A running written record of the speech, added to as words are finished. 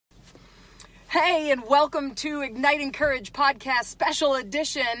Hey, and welcome to Igniting Courage Podcast Special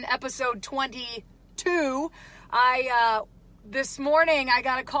Edition, episode 22. This morning, I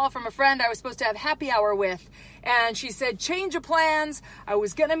got a call from a friend I was supposed to have happy hour with, and she said, change of plans. I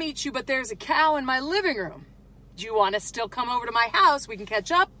was going to meet you, but there's a cow in my living room. Do you want to still come over to my house? We can catch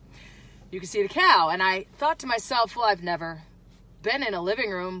up. You can see the cow. And I thought to myself, well, I've never been in a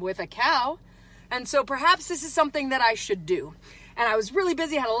living room with a cow, and so perhaps this is something that I should do. And I was really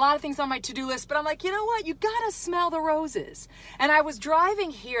busy, had a lot of things on my to-do list, but I'm like, you know what? You gotta smell the roses. And I was driving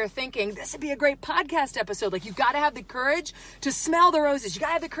here thinking, this would be a great podcast episode. Like, you gotta have the courage to smell the roses. You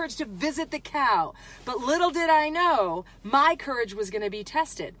gotta have the courage to visit the cow. But little did I know, my courage was gonna be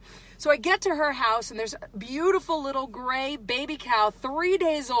tested. So I get to her house, and there's a beautiful little gray baby cow, 3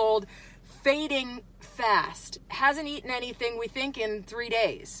 days old, fading fast. Hasn't eaten anything, we think, in 3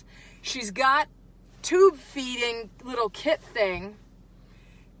 days. She's got tube feeding little kit thing,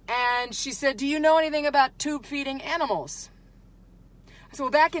 and she said, do you know anything about tube feeding animals? I said, well,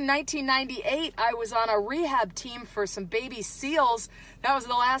 back in 1998 I was on a rehab team for some baby seals. That was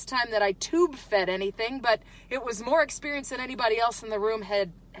the last time that I tube fed anything, but it was more experience than anybody else in the room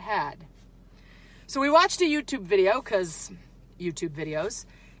had. So we watched a YouTube video, because YouTube videos,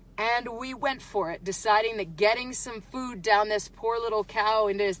 and we went for it, deciding that getting some food down this poor little cow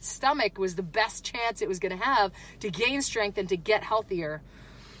into his stomach was the best chance it was going to have to gain strength and to get healthier.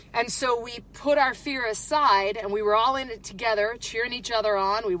 And so we put our fear aside, and we were all in it together, cheering each other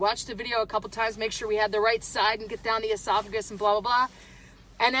on. We watched the video a couple times, make sure we had the right side and get down the esophagus and blah, blah, blah,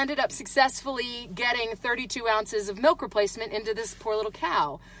 and ended up successfully getting 32 ounces of milk replacement into this poor little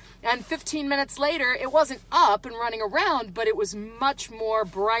cow. And 15 minutes later, it wasn't up and running around, but it was much more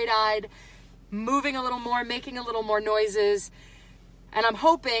bright-eyed, moving a little more, making a little more noises. And I'm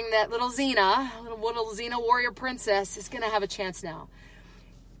hoping that little Xena warrior princess, is going to have a chance now.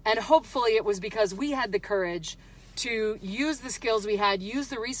 And hopefully it was because we had the courage to use the skills we had, use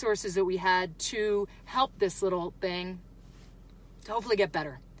the resources that we had to help this little thing to hopefully get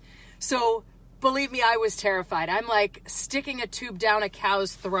better. So believe me, I was terrified. I'm like sticking a tube down a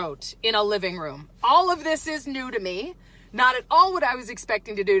cow's throat in a living room. All of this is new to me. Not at all what I was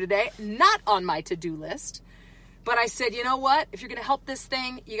expecting to do today. Not on my to-do list. But I said, you know what? If you're going to help this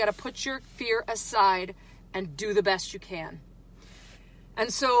thing, you got to put your fear aside and do the best you can.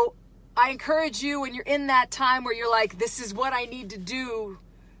 And so I encourage you, when you're in that time where you're like, this is what I need to do,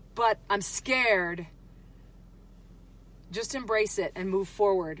 but I'm scared, just embrace it and move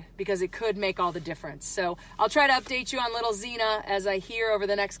forward, because it could make all the difference. So I'll try to update you on little Xena as I hear over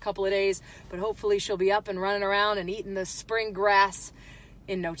the next couple of days, but hopefully she'll be up and running around and eating the spring grass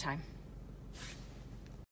in no time.